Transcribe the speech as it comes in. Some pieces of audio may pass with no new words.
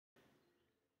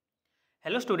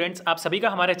Hello students, आप सभी का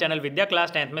हमारे चैनल विद्या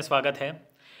क्लास 10th में स्वागत है।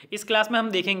 इस क्लास में हम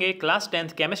देखेंगे क्लास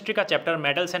 10th केमिस्ट्री का chapter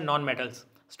metals and non metals.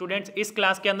 Students, इस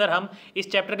क्लास के अंदर हम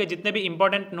इस चैप्टर के जितने भी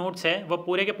इंपॉर्टेंट नोट्स हैं वो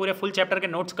पूरे के पूरे फुल चैप्टर के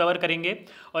नोट्स कवर करेंगे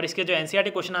और इसके जो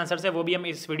एनसीईआरटी क्वेश्चन आंसर्स है वो भी हम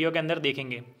इस वीडियो के अंदर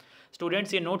देखेंगे।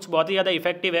 स्टूडेंट्स, ये नोट्स बहुत ही ज़्यादा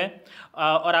इफेक्टिव है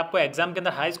और आपको एग्जाम के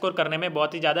अंदर हाई स्कोर करने में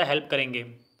बहुत ही ज़्यादा हेल्प करेंगे।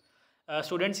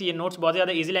 स्टूडेंट्स, ये नोट्स बहुत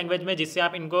ज़्यादा इजी लैंग्वेज में जिससे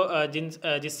आप इनको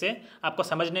जिससे आपको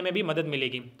समझने में भी मदद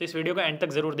मिलेगी, तो इस वीडियो को एंड तक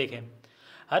ज़रूर देखें।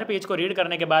 हर पेज को रीड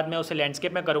करने के बाद मैं उसे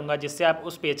लैंडस्केप में करूँगा जिससे आप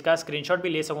उस पेज का स्क्रीनशॉट भी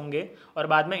ले सकोगे और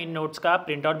बाद में इन नोट्स का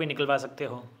प्रिंट आउट भी निकलवा सकते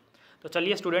हो। तो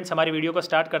चलिए स्टूडेंट्स, हमारी वीडियो को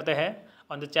स्टार्ट करते हैं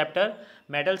on the chapter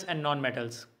metals and non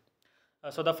metals.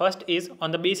 So the first is,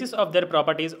 on the basis of their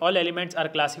properties, all elements are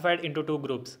classified into two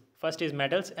groups. First is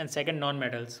metals and second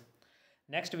non-metals.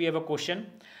 Next we have a question.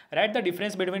 Write the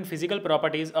difference between physical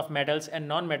properties of metals and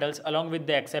non-metals along with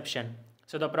the exception.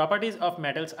 So the properties of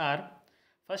metals are,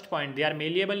 first point, they are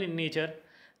malleable in nature,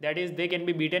 that is they can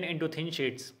be beaten into thin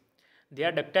sheets. They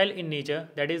are ductile in nature,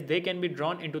 that is they can be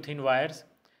drawn into thin wires.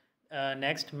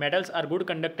 Next, metals are good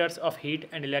conductors of heat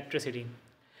and electricity.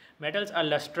 Metals are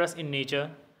lustrous in nature.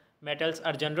 Metals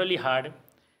are generally hard.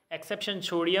 Exception,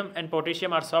 sodium and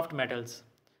potassium are soft metals.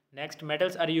 Next,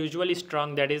 metals are usually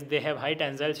strong, that is they have high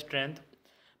tensile strength.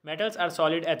 Metals are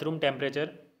solid at room temperature.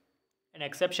 An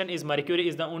exception is mercury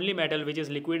is the only metal which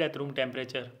is liquid at room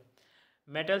temperature.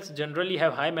 Metals generally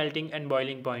have high melting and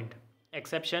boiling point.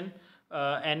 Exception,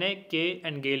 Na, K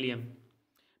and gallium.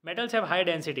 Metals have high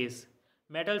densities.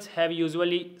 Metals have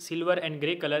usually silver and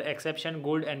grey color. Exception,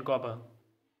 gold and copper.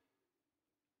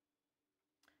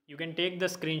 You can take the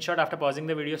screenshot after pausing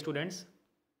the video, students.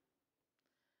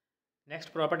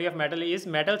 Next property of metal is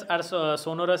metals are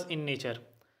sonorous in nature.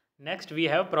 Next we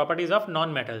have properties of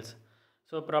non-metals.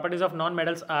 So properties of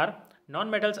non-metals are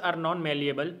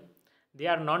non-malleable, they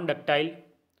are non-ductile,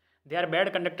 they are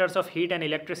bad conductors of heat and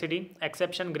electricity.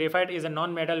 Exception, graphite is a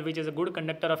non-metal which is a good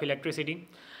conductor of electricity.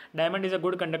 Diamond is a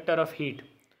good conductor of heat.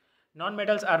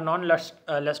 Non-metals are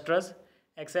non-lustrous.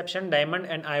 Exception, diamond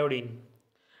and iodine.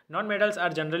 Non-metals are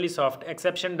generally soft.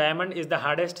 Exception, diamond is the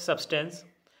hardest substance.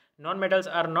 Non-metals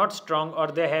are not strong or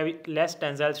they have less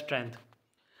tensile strength.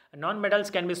 Non-metals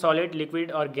can be solid,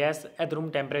 liquid or gas at room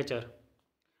temperature.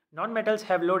 Non-metals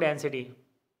have low density.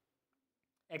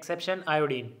 Exception,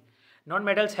 iodine.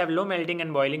 Non-metals have low melting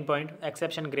and boiling point.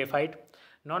 Exception, graphite.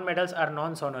 Non-metals are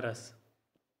non-sonorous.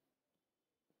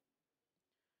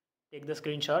 Take the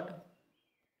screenshot.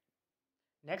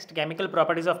 Next, chemical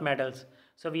properties of metals.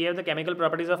 So we have the chemical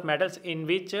properties of metals, in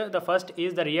which the first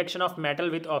is the reaction of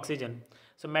metal with oxygen.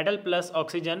 So metal plus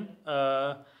oxygen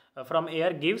from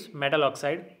air gives metal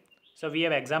oxide. So we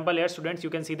have example here, students. You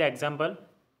can see the example.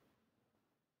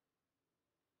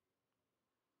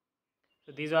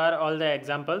 So these are all the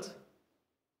examples.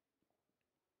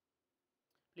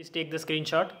 Please take the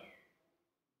screenshot.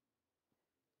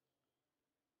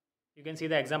 You can see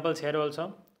the examples here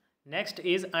also. Next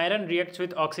is iron reacts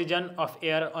with oxygen of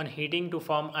air on heating to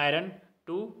form iron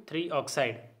 2,3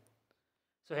 oxide.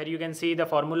 So here you can see the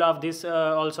formula of this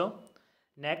also.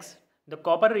 Next, the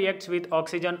copper reacts with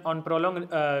oxygen on prolonged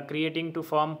creating to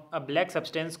form a black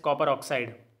substance, copper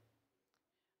oxide.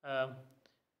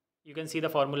 You can see the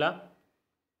formula.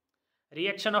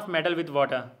 Reaction of metal with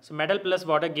water. So metal plus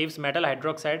water gives metal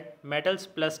hydroxide. Metals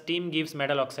plus steam gives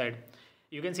metal oxide.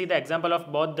 You can see the example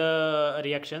of both the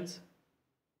reactions.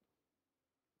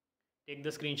 Take the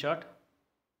screenshot.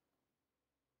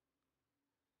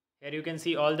 Here you can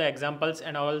see all the examples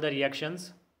and all the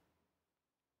reactions.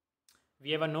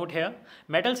 We have a note here.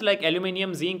 Metals like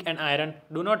aluminium, zinc and iron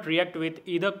do not react with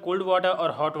either cold water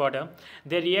or hot water.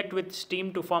 They react with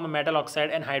steam to form a metal oxide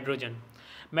and hydrogen.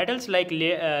 Metals like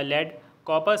lead,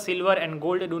 copper, silver and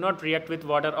gold do not react with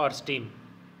water or steam.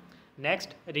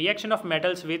 Next, reaction of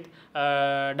metals with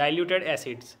diluted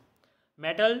acids.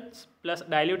 Metals plus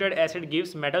diluted acid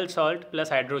gives metal salt plus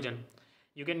hydrogen.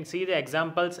 You can see the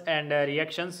examples and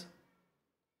reactions.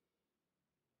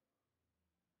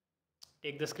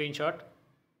 Take the screenshot.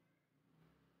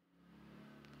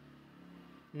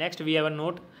 Next we have a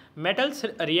note. Metals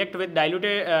react with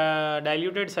diluted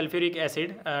sulfuric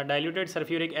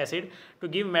acid to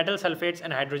give metal sulfates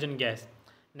and hydrogen gas.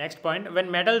 Next point,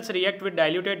 when metals react with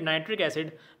diluted nitric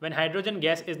acid, when hydrogen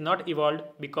gas is not evolved,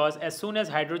 because as soon as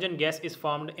hydrogen gas is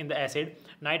formed in the acid,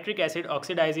 nitric acid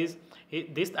oxidizes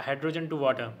this hydrogen to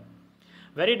water.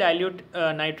 Very dilute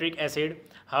nitric acid,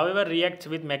 however, reacts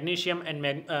with magnesium and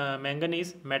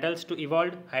manganese metals to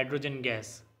evolve hydrogen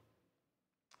gas.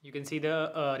 You can see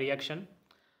the reaction.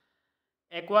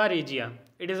 Aqua regia.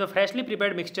 It is a freshly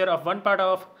prepared mixture of 1 part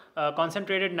of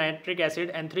concentrated nitric acid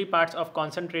and 3 parts of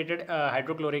concentrated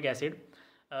hydrochloric acid.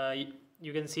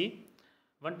 you can see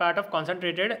 1 part of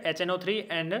concentrated HNO3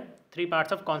 and 3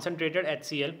 parts of concentrated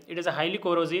HCl. It is a highly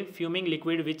corrosive fuming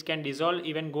liquid which can dissolve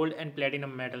even gold and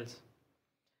platinum metals.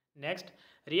 Next,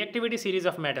 reactivity series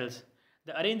of metals.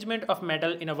 The arrangement of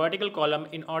metal in a vertical column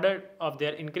in order of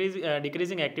their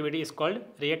decreasing activity is called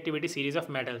reactivity series of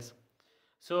metals.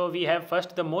 So we have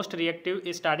first the most reactive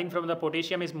is starting from the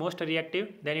potassium is most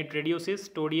reactive, then it reduces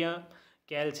sodium,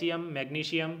 calcium,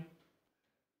 magnesium.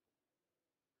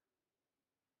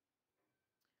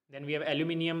 Then we have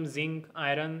aluminium, zinc,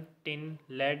 iron, tin,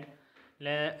 lead.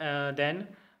 Then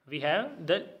we have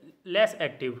the less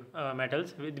active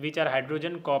metals which are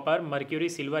hydrogen, copper, mercury,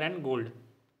 silver and gold.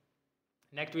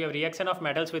 Next we have reaction of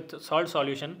metals with salt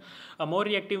solution. A more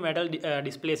reactive metal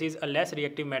displaces a less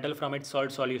reactive metal from its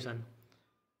salt solution.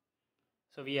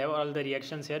 So we have all the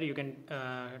reactions here, you can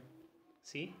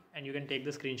see and you can take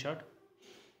the screenshot.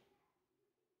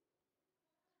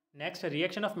 Next,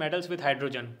 reaction of metals with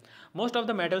hydrogen. Most of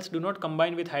the metals do not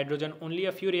combine with hydrogen. Only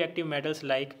a few reactive metals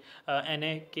like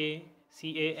Na, K,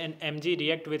 Ca and Mg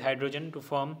react with hydrogen to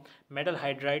form metal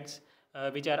hydrides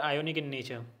which are ionic in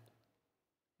nature.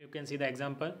 You can see the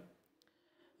example.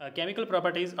 Chemical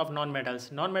properties of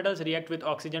nonmetals. Nonmetals react with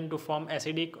oxygen to form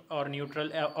acidic or neutral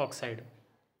oxide.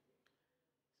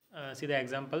 See the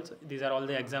examples. These are all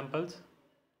the examples.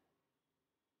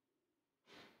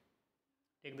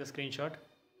 Take the screenshot.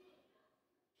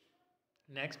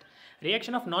 Next,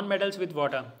 reaction of nonmetals with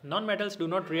water. Nonmetals do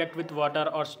not react with water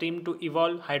or steam to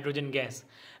evolve hydrogen gas.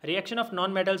 Reaction of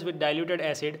nonmetals with diluted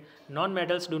acid.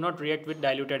 Nonmetals do not react with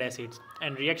diluted acids.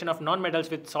 And reaction of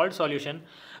nonmetals with salt solution.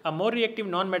 A more reactive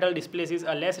nonmetal displaces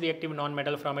a less reactive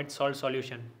nonmetal from its salt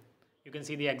solution. You can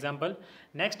see the example.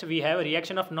 Next, we have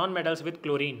reaction of nonmetals with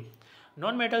chlorine.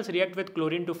 Nonmetals react with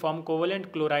chlorine to form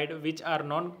covalent chloride, which are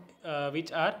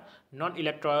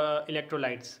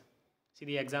non-electrolytes. See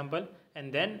the example.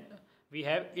 And then we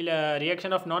have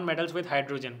reaction of nonmetals with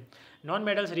hydrogen.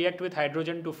 Nonmetals react with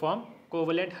hydrogen to form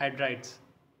covalent hydrides.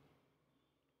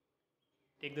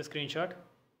 Take the screenshot.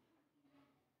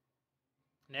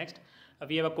 Next,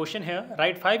 we have a question here.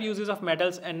 Write 5 uses of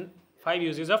metals and 5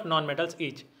 uses of nonmetals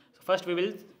each. So first we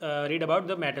will read about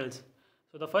the metals.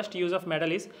 So the first use of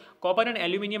metal is copper and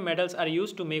aluminium metals are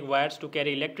used to make wires to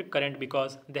carry electric current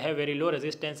because they have very low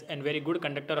resistance and very good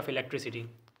conductor of electricity.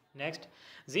 Next,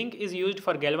 zinc is used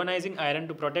for galvanizing iron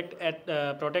to protect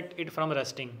it from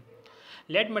rusting.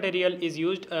 Lead metal is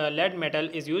used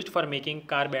for making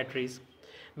car batteries.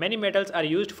 Many metals are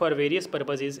used for various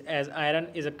purposes, as iron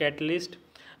is a catalyst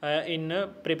in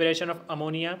preparation of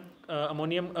ammonia,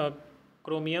 ammonium,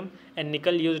 chromium and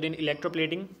nickel used in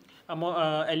electroplating.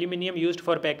 Aluminium used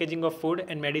for packaging of food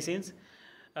and medicines.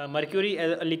 Mercury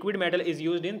as a liquid metal is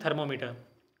used in thermometer.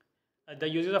 The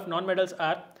uses of nonmetals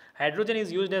are hydrogen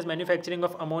is used as manufacturing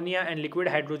of ammonia and liquid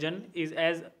hydrogen is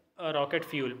as a rocket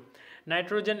fuel.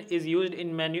 Nitrogen is used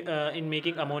in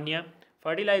making ammonia,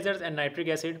 fertilizers and nitric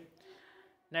acid.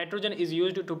 Nitrogen is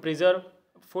used to preserve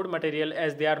food material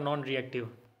as they are non-reactive.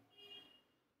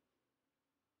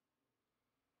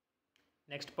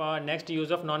 Next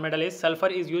use of nonmetal is sulfur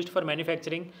is used for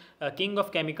manufacturing a king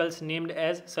of chemicals named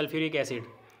as sulfuric acid.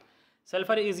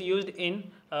 Sulfur is used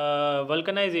in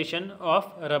vulcanization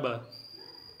of rubber.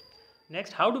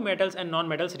 Next, how do metals and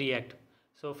nonmetals react?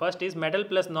 So first is metal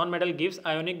plus nonmetal gives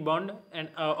ionic bond and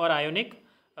or ionic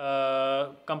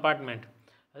compartment.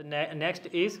 Next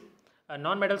is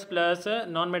nonmetals plus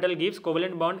nonmetal gives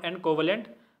covalent bond and covalent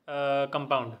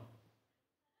compound.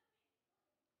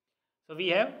 So we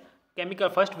have chemical.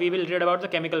 First we will read about the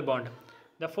chemical bond.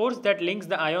 The force that links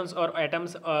the ions or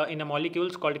atoms in a molecule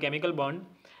is called chemical bond.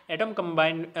 Atom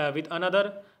combine with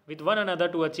one another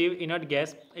to achieve inert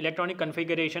gas electronic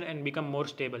configuration and become more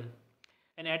stable.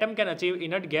 An atom can achieve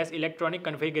inert gas electronic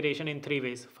configuration in 3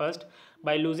 ways. First,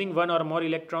 by losing one or more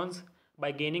electrons,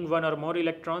 by gaining one or more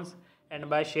electrons, and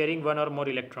by sharing one or more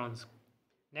electrons.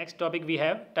 Next topic we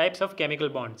have types of chemical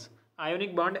bonds,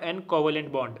 ionic bond and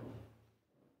covalent bond.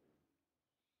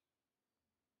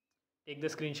 Take the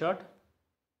screenshot.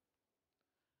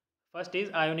 First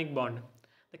is ionic bond.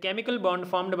 The chemical bond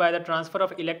formed by the transfer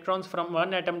of electrons from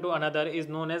one atom to another is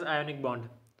known as ionic bond.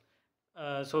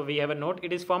 So we have a note.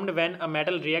 It is formed when a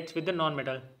metal reacts with the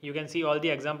non-metal. You can see all the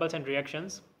examples and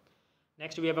reactions.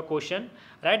 Next we have a question.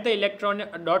 Write the electron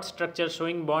dot structure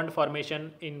showing bond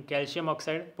formation in calcium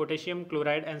oxide, potassium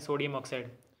chloride and sodium oxide.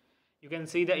 You can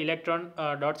see the electron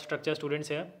dot structure, students,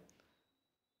 here.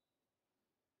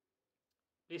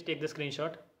 Please take the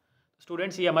screenshot.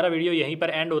 Students ये हमारा video यहीं पर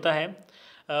and होता है.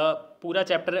 पूरा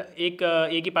chapter एक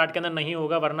ही part के अंदर नहीं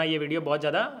होगा, वरना ये वीडियो बहुत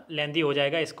ज़्यादा लेंथी हो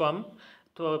जाएगा. इसको हम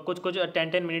तो कुछ कुछ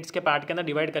 10-10 मिनट्स के पार्ट के अंदर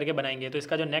डिवाइड करके बनाएंगे। तो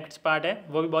इसका जो नेक्स्ट पार्ट है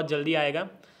वो भी बहुत जल्दी आएगा।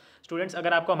 स्टूडेंट्स,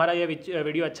 अगर आपको हमारा ये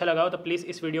वीडियो अच्छा लगा हो तो प्लीज़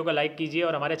इस वीडियो को लाइक कीजिए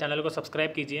और हमारे चैनल को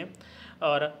सब्सक्राइब कीजिए।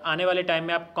 और आने वाले टाइम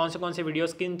में आप कौन से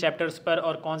वीडियोस किन चैप्टर्स पर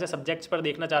और कौन से सब्जेक्ट्स पर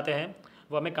देखना चाहते हैं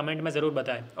वो हमें कमेंट में ज़रूर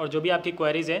बताएं। और जो भी आपकी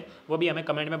क्वेरीज़ है वो भी हमें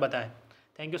कमेंट में बताएं।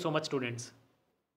 Thank you so much students.